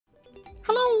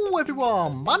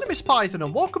everyone, my name is Python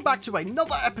and welcome back to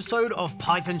another episode of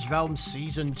Python's Realm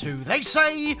Season 2. They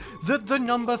say that the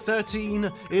number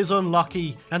 13 is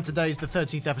unlucky and today is the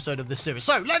 13th episode of this series.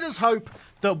 So let us hope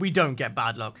that we don't get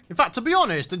bad luck. In fact, to be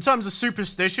honest, in terms of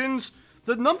superstitions,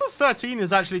 the number 13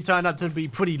 has actually turned out to be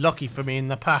pretty lucky for me in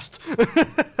the past.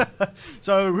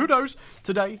 So, who knows?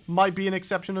 Today might be an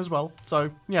exception as well.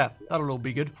 So, yeah, that'll all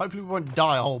be good. Hopefully we won't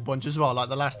die a whole bunch as well, like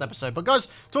the last episode. But guys,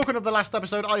 talking of the last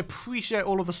episode, I appreciate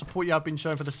all of the support you have been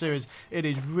showing for the series. It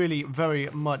is really very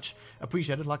much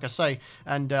appreciated, like I say.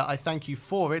 And I thank you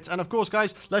for it. And of course,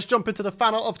 guys, let's jump into the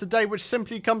fan art of today, which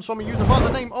simply comes from a user by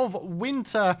the name of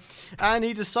Winter. And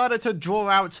he decided to draw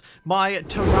out my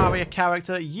Terraria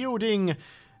character, yielding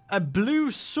a blue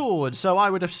sword, so I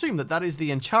would assume that that is the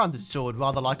enchanted sword,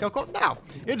 rather like I've got now.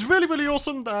 It's really, really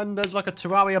awesome, and there's like a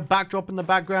Terraria backdrop in the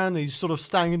background. He's sort of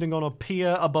standing on a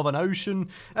pier above an ocean,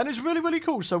 and it's really, really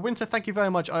cool. So, Winter, thank you very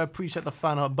much. I appreciate the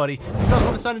fan art, buddy. If you guys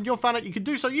want to send in your fan art, you can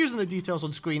do so using the details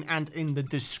on screen and in the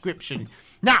description.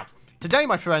 Now, today,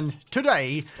 my friend,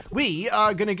 we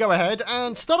are going to go ahead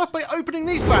and start off by opening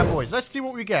these bad boys. Let's see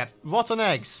what we get. Rotten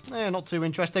eggs. Not too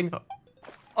interesting.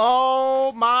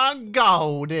 Oh my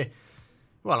god.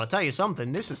 Well, I'll tell you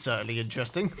something. This is certainly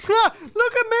interesting.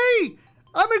 Look at me!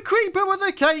 I'm a creeper with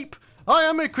a cape. I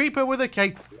am a creeper with a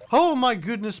cape. Oh my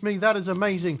goodness me, that is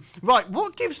amazing. Right,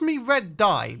 what gives me red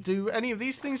dye? Do any of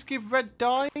these things give red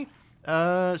dye?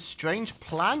 Strange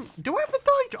plant? Do I have the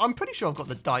dye? I'm pretty sure I've got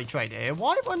the dye trade here.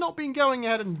 Why have I not been going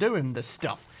ahead and doing this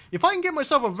stuff? If I can get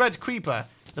myself a red creeper,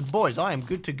 the boys, I am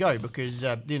good to go because,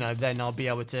 you know, then I'll be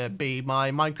able to be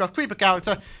my Minecraft creeper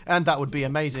character, and that would be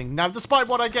amazing. Now, despite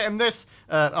what I get in this,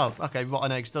 oh, okay,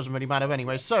 rotten eggs doesn't really matter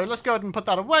anyway, so let's go ahead and put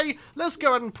that away. Let's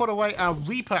go ahead and put away our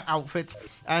Reaper outfit,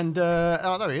 and,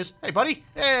 oh, there he is. Hey, buddy.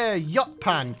 Hey, yacht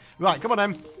pan. Right, come on,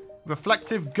 then.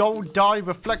 Reflective gold dye,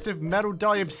 reflective metal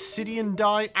dye, obsidian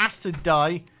dye, acid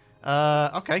dye.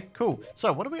 Okay, cool.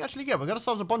 So, what do we actually get? We got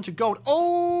ourselves a bunch of gold.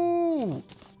 Oh!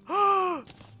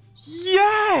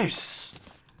 Yes!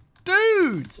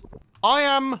 Dude! I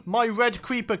am my red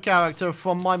creeper character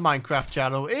from my Minecraft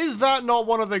channel. Is that not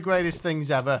one of the greatest things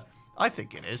ever? I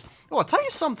think it is. Oh, I'll tell you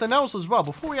something else as well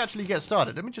before we actually get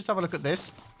started. Let me just have a look at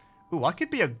this. Ooh, I could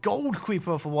be a gold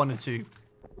creeper if I wanted to.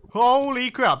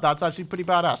 Holy crap, that's actually pretty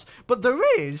badass. But there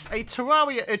is a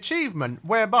Terraria achievement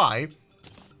whereby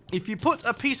if you put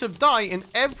a piece of dye in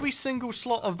every single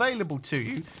slot available to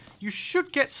you, you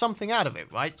should get something out of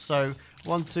it, right? So,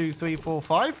 1, 2, 3, 4,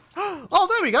 5. Oh,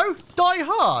 there we go. Die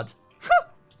hard.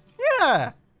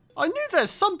 Yeah. I knew there's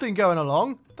something going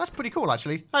along. That's pretty cool,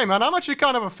 actually. Hey, man, I'm actually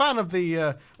kind of a fan of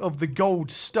the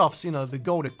gold stuffs, you know, the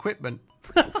gold equipment.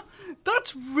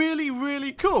 That's really,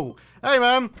 really cool. Hey,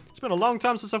 man, it's been a long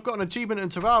time since I've got an achievement in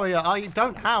Terraria. I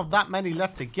don't have that many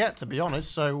left to get, to be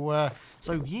honest. So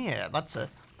yeah, that's a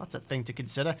thing to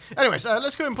consider. Anyways,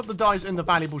 let's go and put the dyes in the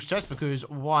valuables chest because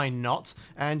why not?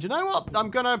 And you know what?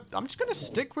 I'm just gonna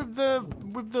stick with the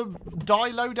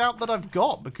dye loadout that I've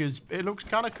got because it looks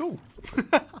kind of cool.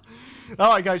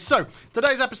 Alright guys, so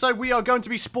today's episode we are going to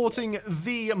be sporting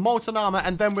the molten armor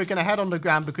and then we're going to head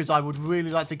underground because I would really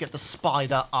like to get the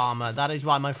spider armor. That is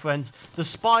right, my friends. The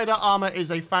spider armor is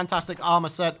a fantastic armor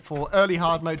set for early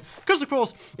hard mode because of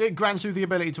course it grants you the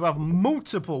ability to have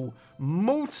multiple,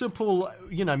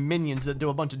 you know, minions that do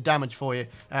a bunch of damage for you,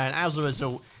 and as a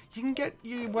result you can get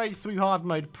your way through hard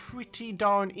mode pretty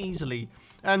darn easily.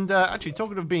 And actually,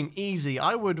 talking of being easy,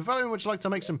 I would very much like to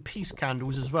make some peace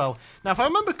candles as well. Now, if I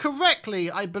remember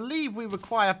correctly, I believe we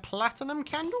require platinum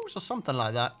candles or something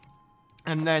like that.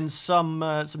 And then some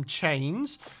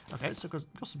chains. Okay, so got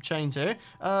some chains here.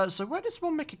 So where does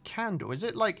one make a candle? Is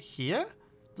it like here?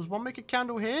 Does one make a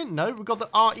candle here? No, we've got the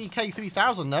REK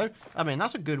 3000 though. I mean,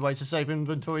 that's a good way to save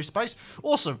inventory space.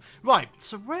 Awesome. Right,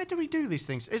 so where do we do these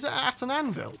things? Is it at an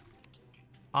anvil?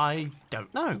 I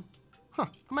don't know. Huh,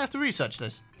 I may have to research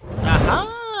this.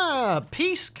 Aha!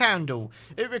 Peace candle.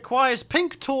 It requires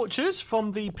pink torches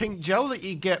from the pink gel that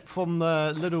you get from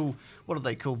the little, what are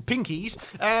they called? Pinkies.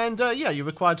 And yeah, you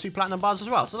require 2 platinum bars as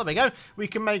well. So there we go. We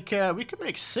can make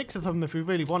 6 of them if we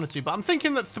really wanted to. But I'm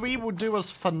thinking that 3 will do us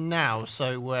for now.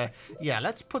 So yeah,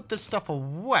 let's put this stuff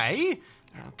away.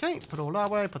 Okay, put all that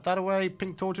away, put that away.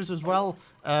 Pink torches as well.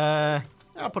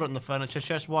 I'll put it in the furniture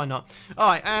chest, why not?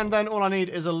 Alright, and then all I need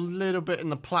is a little bit in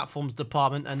the platforms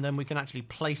department, and then we can actually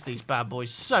place these bad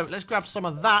boys. So, let's grab some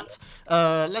of that.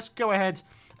 Let's go ahead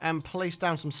and place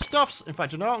down some stuffs. In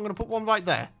fact, you know what? I'm going to put one right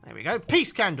there. There we go.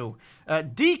 Peace candle.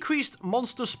 Decreased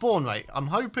monster spawn rate. I'm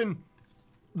hoping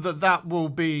that that will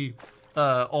be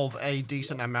of a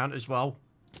decent amount as well.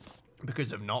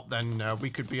 Because if not, then we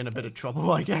could be in a bit of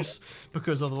trouble, I guess.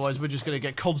 Because otherwise we're just going to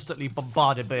get constantly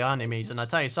bombarded by enemies. And I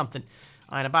tell you something,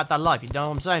 I ain't about that life, you know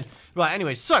what I'm saying? Right,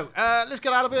 anyway, so, let's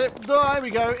get out of it. Oh, here we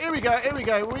go, here we go, here we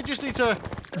go. We just need to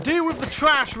deal with the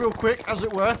trash real quick, as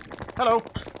it were. Hello.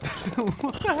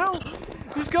 What the hell?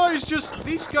 These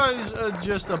guys are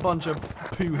just a bunch of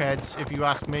poo heads, if you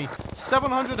ask me.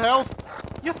 700 health?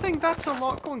 You think that's a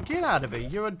lot? Go on, get out of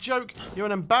it. You're a joke. You're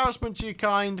an embarrassment to your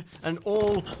kind and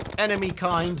all enemy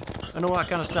kind and all that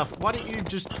kind of stuff. Why don't you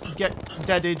just get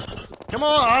deaded? Come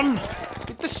on!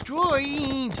 Get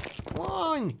destroyed! Come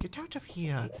on! Get out of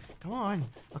here. Come on.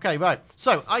 Okay, right.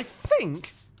 So, I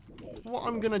think what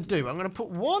I'm going to do, I'm going to put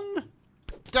one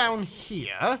down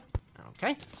here.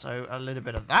 Okay, so a little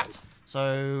bit of that.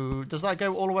 So, does that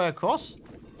go all the way across?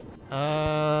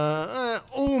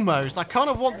 Almost. I kind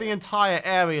of want the entire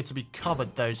area to be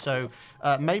covered, though. So,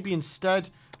 maybe instead,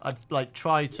 I'd, like,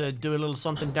 try to do a little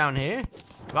something down here.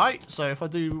 Right? So, if I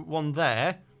do one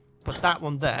there, put that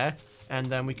one there, and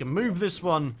then we can move this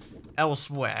one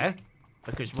elsewhere,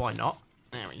 because why not?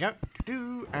 There we go.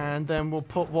 And then we'll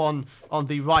put one on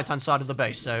the right-hand side of the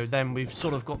base. So, then we've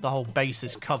sort of got the whole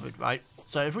basis covered, right?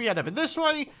 So, if we head over this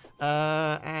way,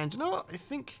 and you know what? I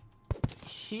think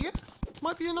here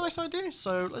might be a nice idea.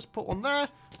 So let's put one there.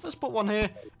 Let's put one here.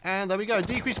 And there we go.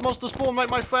 Decrease monster spawn rate,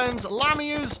 my friends.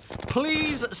 Lamias,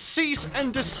 please cease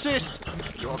and desist.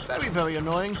 You are very, very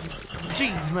annoying.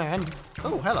 Jeez, man.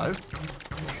 Oh, hello.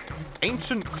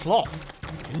 Ancient cloth.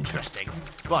 Interesting.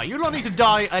 Right, you don't need to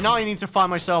die, and I need to find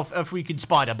myself a freaking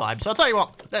spider vibe. So I'll tell you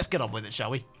what. Let's get on with it, shall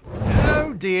we?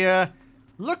 Oh, dear.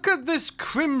 Look at this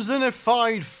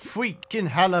crimsonified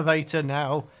freaking elevator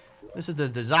now. This is the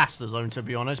disaster zone, to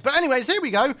be honest. But anyways, here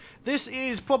we go. This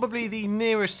is probably the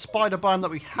nearest spider biome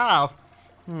that we have.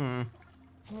 I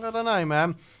don't know,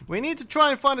 man. We need to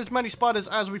try and find as many spiders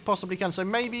as we possibly can. So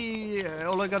maybe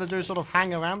all I gotta do is sort of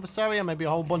hang around this area. Maybe a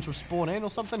whole bunch will spawn in or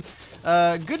something.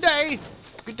 Good day.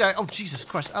 Good day. Oh, Jesus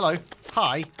Christ. Hello.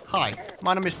 Hi. Hi.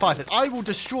 My name is Python. I will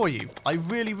destroy you. I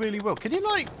really, really will. Can you,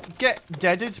 like, get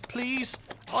deaded, please?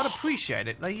 I'd appreciate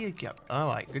it. There you go. All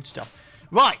right. Good stuff.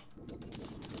 Right.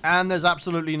 And there's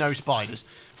absolutely no spiders.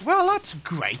 Well, that's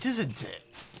great, isn't it?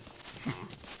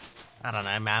 I don't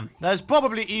know, man. There's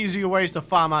probably easier ways to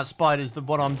farm out spiders than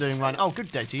what I'm doing right now. Oh,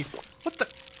 good day to you. What the?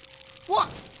 What?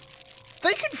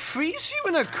 They can freeze you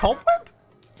in a cobweb?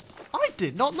 I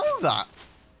did not know that.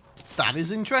 That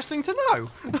is interesting to know.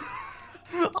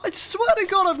 I swear to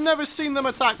God, I've never seen them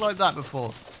attack like that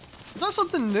before. Is that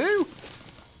something new?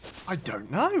 I don't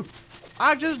know.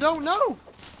 I just don't know.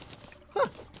 Huh.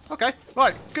 Okay,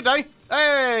 right, good day.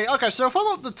 Hey, okay, so if I'm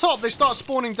up the top, they start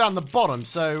spawning down the bottom.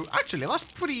 So, actually, that's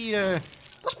pretty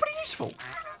useful.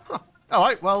 Huh. All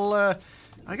right, well,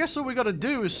 I guess all we got to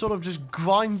do is sort of just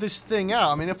grind this thing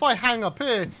out. I mean, if I hang up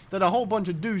here, then a whole bunch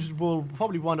of dudes will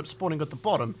probably wind up spawning at the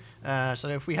bottom. So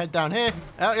if we head down here,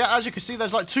 yeah, as you can see,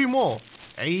 there's like 2 more.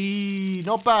 Hey,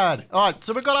 not bad. All right,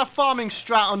 so we've got our farming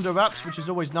strat under wraps, which is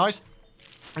always nice.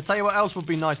 I'll tell you what else would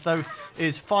be nice, though,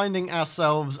 is finding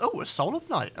ourselves... Oh, a Soul of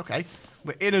Night. Okay.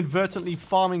 We're inadvertently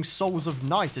farming Souls of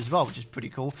Night as well, which is pretty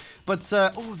cool. But,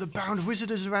 oh, the Bound Wizard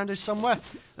is around here somewhere.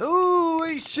 Oh,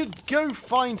 we should go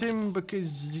find him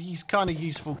because he's kind of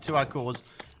useful to our cause.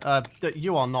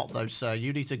 You are not, though, sir.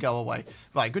 You need to go away.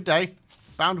 Right, good day.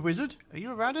 Bound Wizard, are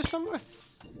you around here somewhere?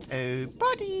 Oh,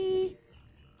 buddy.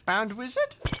 Bound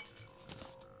Wizard?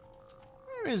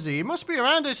 Where is he? He must be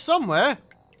around here somewhere.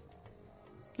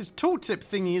 His tooltip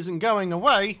thingy isn't going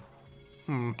away.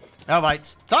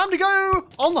 Alright, time to go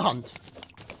on the hunt.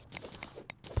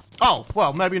 Oh,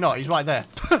 well, maybe not. He's right there.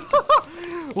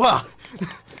 Well,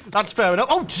 that's fair enough.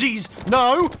 Oh, jeez.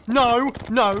 No, no,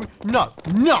 no, no,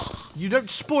 no. You don't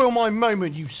spoil my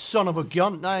moment, you son of a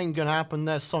gun. That ain't gonna happen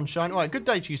there, sunshine. All right, good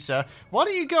day to you, sir. Why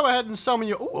don't you go ahead and summon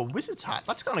your... Oh, a wizard's hat.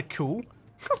 That's kind of cool.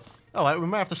 Alright, we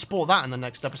may have to sport that in the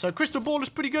next episode. Crystal Ball is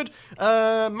pretty good.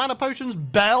 Mana Potions,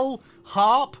 Bell,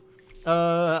 Harp.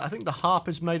 I think the harp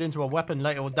is made into a weapon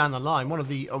later down the line. One of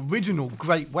the original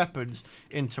great weapons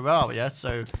in Terraria.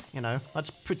 So, you know, that's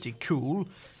pretty cool.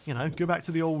 You know, go back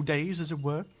to the old days, as it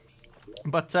were.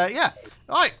 But, yeah.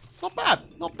 Alright, not bad,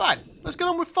 not bad. Let's get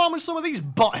on with farming some of these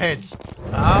buttheads.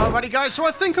 Alrighty, guys, so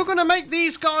I think I'm going to make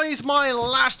these guys my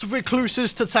last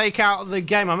recluses to take out of the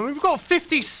game. I mean, we've got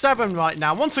 57 right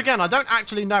now. Once again, I don't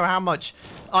actually know how much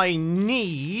I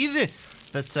need.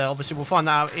 But obviously we'll find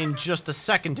that out in just a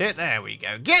second here. There we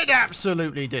go. Get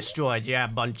absolutely destroyed, yeah,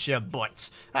 bunch of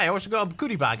butts. Hey, I also got a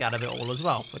goodie bag out of it all as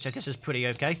well, which I guess is pretty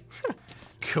okay.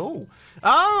 Cool.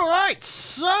 All right,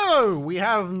 so we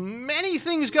have many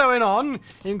things going on,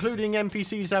 including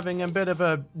NPCs having a bit of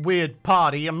a weird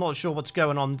party. I'm not sure what's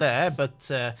going on there, but,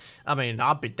 I mean,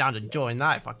 I'd be down to join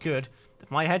that if I could.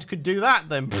 If my head could do that,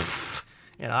 then, pff,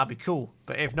 you know, that'd be cool.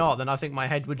 But if not, then I think my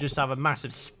head would just have a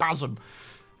massive spasm.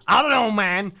 I don't know,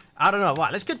 man. I don't know.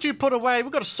 Right, let's get you put away.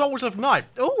 We've got a Souls of Night.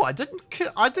 Oh, I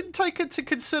didn't take into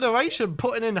consideration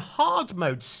putting in hard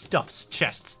mode stuffs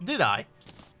chests, did I?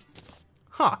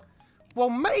 Huh. Well,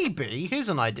 maybe. Here's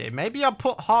an idea. Maybe I'll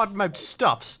put hard mode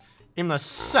stuffs in the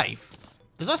safe.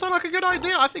 Does that sound like a good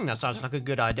idea? I think that sounds like a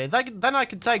good idea. Then I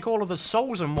can take all of the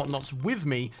souls and whatnots with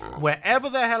me wherever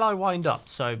the hell I wind up.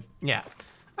 So, yeah.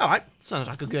 Alright, sounds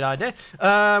like a good idea.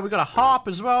 We got a harp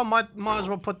as well. Might as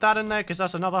well put that in there because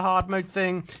that's another hard mode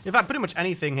thing. In fact, pretty much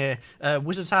anything here.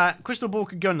 Wizard's hat. Crystal ball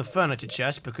could go in the furniture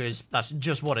chest because that's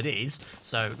just what it is.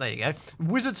 So, there you go.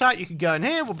 Wizard's hat, you could go in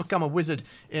here. We'll become a wizard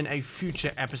in a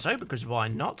future episode because why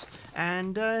not?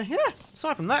 And, yeah,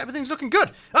 aside from that, everything's looking good.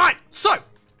 Alright, so,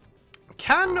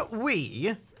 can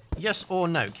we, yes or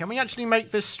no, can we actually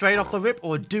make this straight off the rip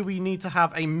or do we need to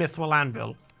have a mithril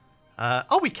anvil?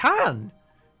 Oh, we can!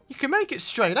 You can make it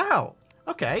straight out.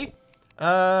 Okay.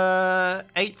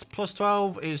 8 plus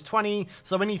 12 is 20.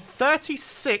 So we need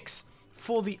 36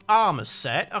 for the armor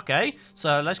set. Okay.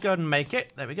 So let's go ahead and make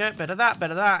it. There we go. Bit of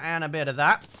that, and a bit of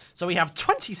that. So we have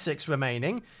 26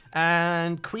 remaining.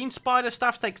 And Queen Spider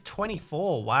Staff takes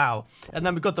 24. Wow. And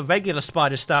then we've got the regular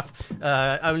Spider Staff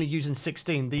only using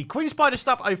 16. The Queen Spider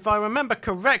Staff, if I remember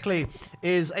correctly,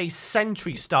 is a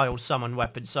sentry style summon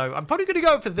weapon. So I'm probably going to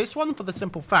go for this one for the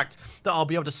simple fact that I'll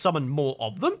be able to summon more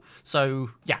of them. So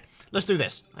yeah, let's do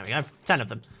this. There we go. 10 of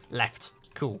them left.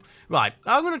 Cool. Right,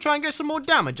 I'm going to try and get some more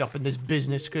damage up in this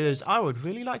business because I would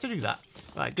really like to do that.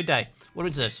 Right, good day. What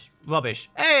is this? Rubbish.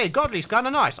 Hey, Godly's kind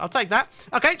of nice. I'll take that.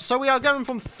 Okay, so we are going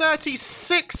from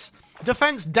 36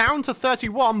 defense down to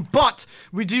 31, but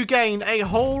we do gain a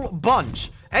whole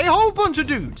bunch. A whole bunch of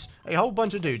dudes. A whole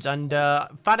bunch of dudes. And,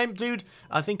 Fat Imp Dude,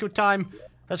 I think your time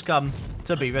has come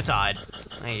to be retired.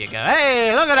 There you go.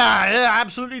 Hey, look at that. They're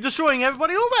absolutely destroying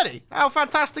everybody already. How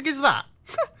fantastic is that?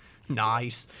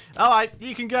 Nice. Alright,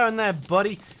 you can go in there,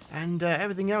 buddy. And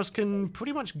everything else can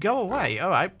pretty much go away.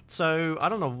 Alright, so I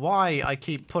don't know why I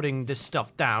keep putting this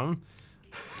stuff down.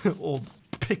 Or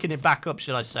picking it back up,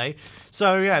 should I say.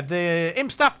 So, yeah, the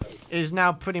imp staff is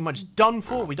now pretty much done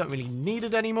for. We don't really need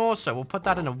it anymore, so we'll put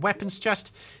that in a weapons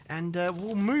chest. And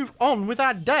we'll move on with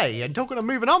our day. And talking of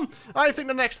moving on, I think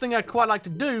the next thing I'd quite like to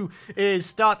do is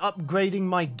start upgrading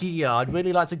my gear. I'd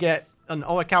really like to get an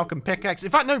orichalcum pickaxe.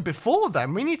 In fact, no, before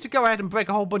then, we need to go ahead and break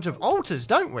a whole bunch of altars,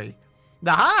 don't we?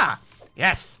 Aha!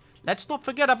 Yes, let's not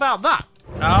forget about that.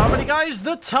 Alrighty, guys,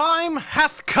 the time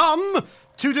hath come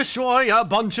to destroy a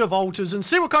bunch of altars and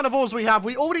see what kind of ores we have.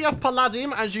 We already have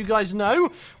palladium, as you guys know.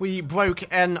 We broke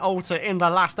an altar in the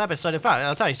last episode. In fact,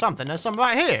 I'll tell you something, there's some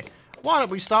right here. Why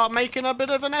don't we start making a bit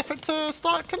of an effort to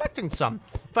start collecting some?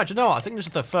 In fact, you know what? I think this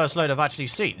is the first load I've actually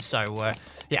seen, so,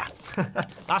 yeah.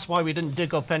 That's why we didn't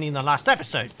dig up any in the last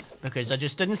episode, because I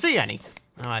just didn't see any.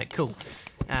 Alright, cool.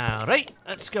 Alright,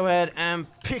 let's go ahead and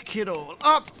pick it all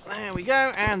up. There we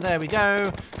go, and there we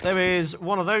go. There is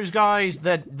one of those guys.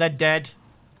 They're dead.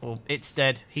 Or it's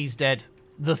dead. He's dead.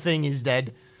 The thing is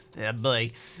dead. Yeah,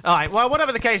 boy. Alright, well,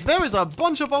 whatever the case, there is a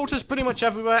bunch of altars pretty much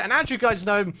everywhere, and as you guys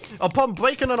know, upon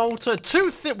breaking an altar,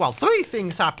 three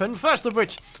things happen. First of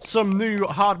which, some new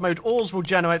hard mode ores will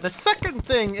generate. The second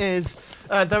thing is,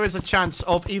 there is a chance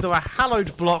of either a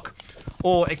hallowed block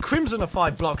or a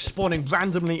crimsonified block spawning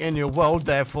randomly in your world,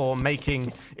 therefore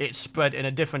making it spread in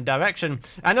a different direction.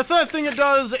 And the third thing it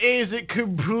does is it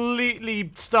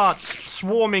completely starts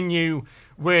swarming you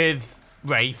with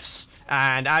wraiths.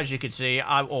 And as you can see,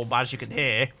 or as you can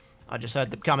hear, I just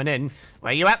heard them coming in.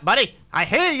 Where you at, buddy? I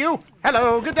hear you.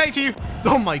 Hello, good day to you.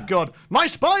 Oh my god, my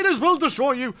spiders will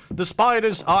destroy you. The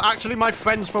spiders are actually my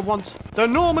friends for once. They're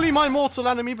normally my mortal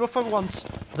enemy, but for once,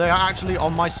 they are actually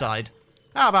on my side.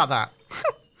 How about that?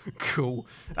 Cool.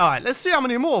 Alright, let's see how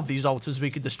many more of these altars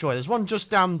we could destroy. There's one just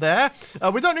down there.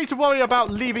 We don't need to worry about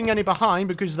leaving any behind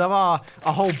because there are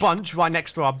a whole bunch right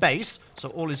next to our base. So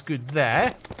all is good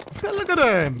there. Look at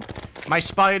them. My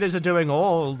spiders are doing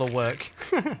all the work.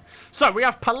 So we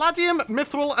have palladium,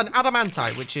 mithril, and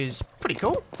adamantite, which is pretty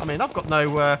cool. I mean, I've got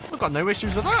no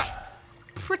issues with that.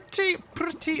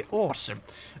 Pretty awesome.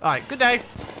 Alright, good day.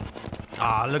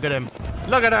 Ah, look at him.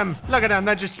 Look at him. Look at him.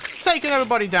 They're just taking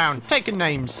everybody down. Taking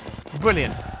names.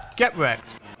 Brilliant. Get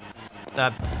wrecked.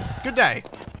 Good day.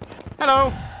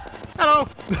 Hello. Hello.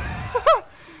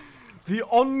 The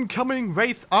oncoming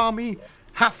Wraith army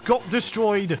hath got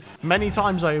destroyed many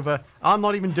times over. I'm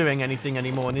not even doing anything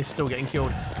anymore and he's still getting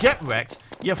killed. Get wrecked,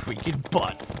 you freaking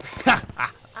butt.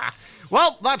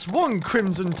 Well, that's one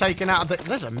crimson taken out of the...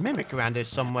 There's a mimic around here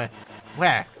somewhere.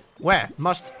 Where? Where?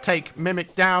 Must take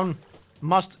mimic down.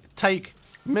 Must take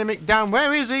mimic down.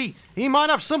 Where is he? He might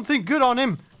have something good on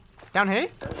him. Down here?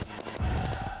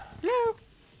 Hello?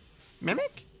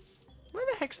 Mimic? Where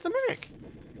the heck's the mimic?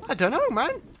 I don't know,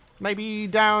 man. Maybe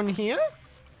down here?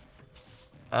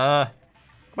 Well,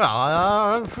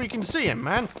 I don't freaking see him,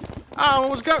 man. I don't know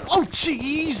what's going... Oh,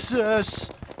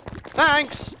 Jesus!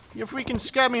 Thanks! You freaking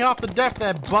scared me half to death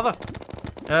there, brother.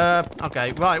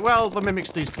 Okay, right. Well, the mimic's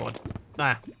despawned.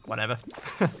 Nah, whatever.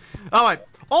 Alright,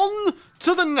 on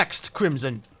to the next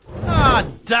crimson. Ah,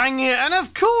 dang it. And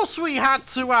of course we had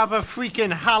to have a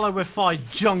freaking hallowified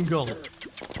jungle.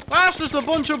 That's just a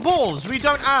bunch of balls. We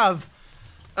don't have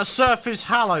a surface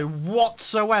hallow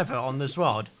whatsoever on this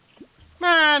world.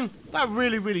 Man, that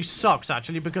really, really sucks,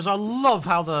 actually, because I love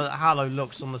how the hallow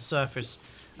looks on the surface.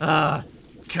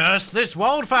 Curse this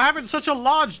world for having such a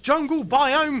large jungle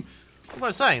biome.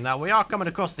 Although saying that, we are coming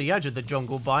across the edge of the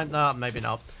jungle biome. No, maybe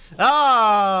not.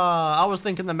 I was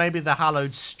thinking that maybe the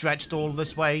hallowed stretched all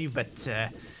this way, but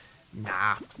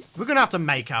nah. We're going to have to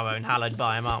make our own hallowed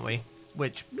biome, aren't we?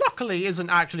 Which, luckily, isn't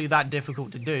actually that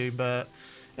difficult to do, but...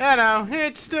 you know,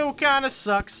 it still kind of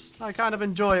sucks. I kind of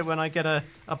enjoy it when I get a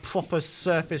proper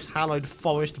surface hallowed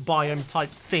forest biome type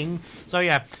thing. So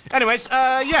yeah. Anyways,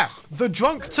 yeah. The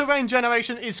drunk terrain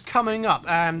generation is coming up.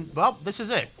 Well, this is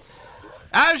it.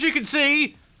 As you can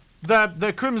see,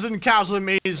 the Crimson Chasm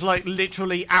is like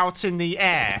literally out in the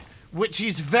air. Which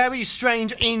is very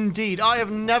strange indeed. I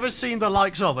have never seen the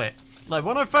likes of it. Like,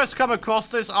 when I first come across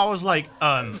this, I was like,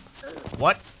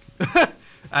 what?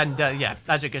 And yeah,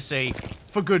 as you can see,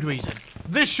 for good reason.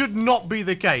 This should not be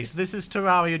the case. This is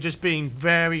Terraria just being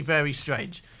very, very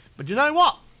strange. But you know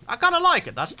what? I kind of like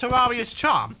it. That's Terraria's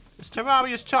charm. It's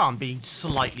Terraria's charm being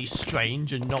slightly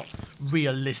strange and not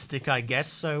realistic, I guess.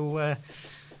 So,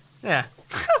 yeah.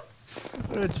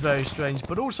 It's very strange,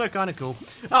 but also kind of cool.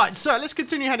 Alright, so let's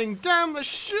continue heading down. There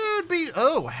should be...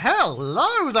 oh,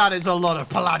 hello! That is a lot of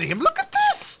palladium. Look at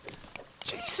this!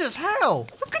 Jesus, hell!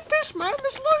 Look at this, man!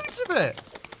 There's loads of it!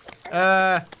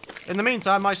 In the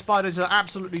meantime, my spiders are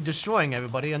absolutely destroying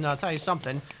everybody, and I'll tell you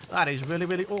something, that is really,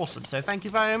 really awesome. So thank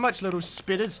you very much, little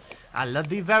spitters. I love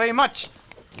thee very much.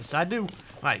 Yes, I do.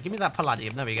 Right, give me that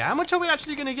palladium. There we go. How much are we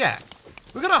actually going to get?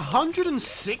 We got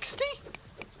 160?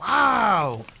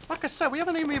 Wow. Like I said, we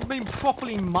haven't even been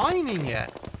properly mining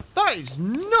yet. That is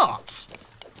nuts.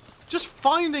 Just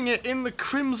finding it in the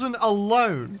Crimson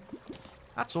alone.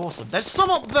 That's awesome. There's some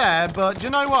up there, but do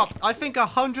you know what? I think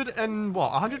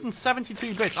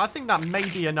 172 bits. I think that may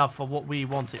be enough for what we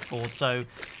want it for. So,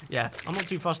 yeah, I'm not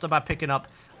too fussed about picking up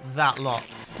that lot.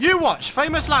 You watch.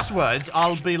 Famous last words.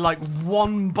 I'll be like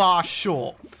 1 bar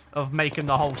short of making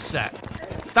the whole set.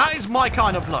 That is my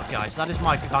kind of luck, guys. That is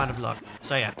my kind of luck.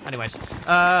 So, yeah. Anyways.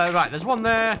 Right. There's one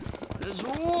there. There's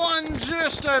one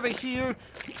just over here.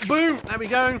 Boom. There we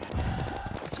go.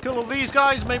 Let's kill all these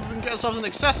guys. Maybe we can get ourselves an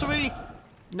accessory.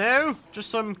 No, just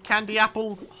some candy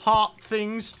apple heart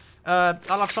things. I'll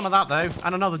have some of that, though.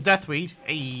 And another deathweed.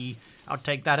 Hey, I'll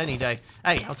take that any day.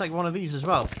 Hey, I'll take one of these as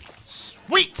well.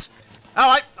 Sweet!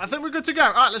 Alright, I think we're good to go.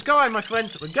 Alright, let's go home, my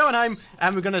friends. We're going home,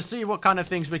 and we're going to see what kind of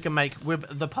things we can make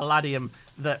with the palladium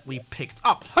that we picked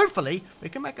up. Hopefully, we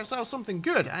can make ourselves something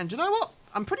good. And you know what?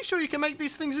 I'm pretty sure you can make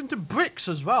these things into bricks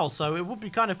as well. So it would be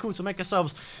kind of cool to make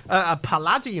ourselves a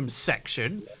palladium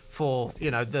section for,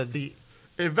 you know, the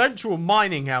eventual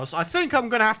mining house. I think I'm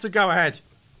gonna have to go ahead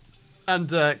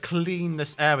and clean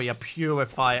this area,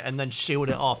 purify it, and then shield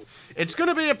it off. It's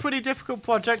gonna be a pretty difficult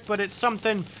project, but it's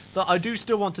something that I do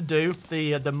still want to do.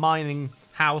 The mining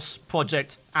house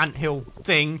project anthill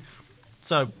thing.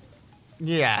 So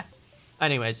yeah.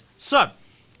 Anyways, so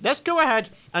let's go ahead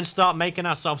and start making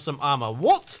ourselves some armor.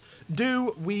 What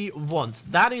do we want?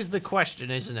 That is the question,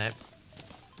 isn't it?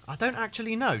 I don't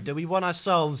actually know. Do we want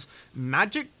ourselves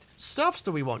magic stuffs?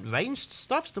 Do we want ranged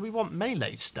stuffs? Do we want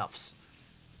melee stuffs?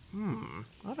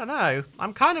 I don't know.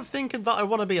 I'm kind of thinking that I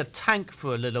want to be a tank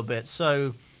for a little bit,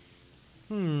 so...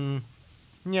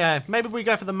 yeah, maybe we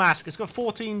go for the mask. It's got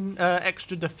 14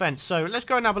 extra defense, so let's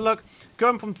go and have a look.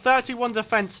 Going from 31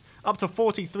 defense up to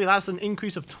 43, that's an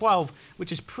increase of 12,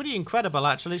 which is pretty incredible,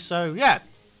 actually, so yeah.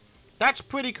 That's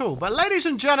pretty cool. But ladies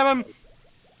and gentlemen,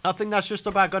 I think that's just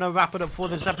about going to wrap it up for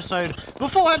this episode.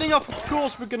 Before heading off, of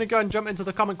course, we're going to go and jump into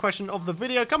the comment question of the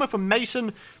video. Coming from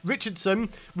Mason Richardson.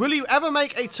 Will you ever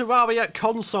make a Terraria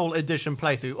console edition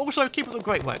playthrough? Also, keep up the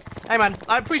great work. Hey, man,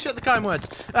 I appreciate the kind words.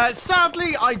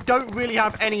 Sadly, I don't really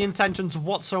have any intentions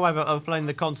whatsoever of playing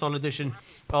the console edition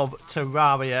of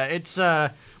Terraria. It's,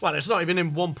 well, it's not even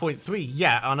in 1.3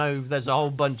 yet. I know there's a whole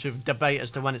bunch of debate as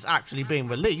to when it's actually being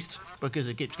released, because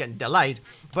it keeps getting delayed.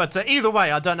 But either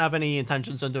way, I don't have any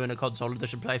intentions on doing a console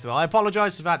edition playthrough. I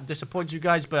apologise if that disappoints you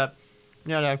guys, but,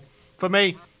 you know, for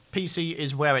me, PC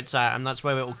is where it's at, and that's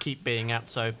where it will keep being at,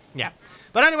 so, yeah.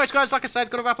 But anyways, guys, like I said,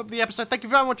 gotta wrap up the episode. Thank you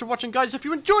very much for watching, guys. If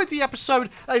you enjoyed the episode,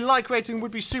 a like rating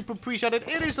would be super appreciated.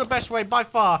 It is the best way, by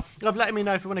far, of letting me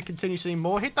know if you want to continue seeing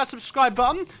more. Hit that subscribe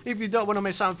button if you don't want to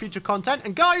miss out on future content.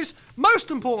 And, guys, most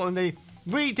importantly,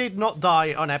 we did not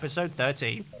die on episode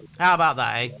 13. How about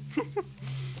that, eh?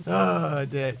 Oh,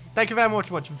 dear. Thank you very much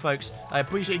for watching, folks. I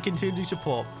appreciate your continued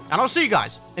support. And I'll see you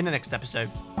guys in the next episode.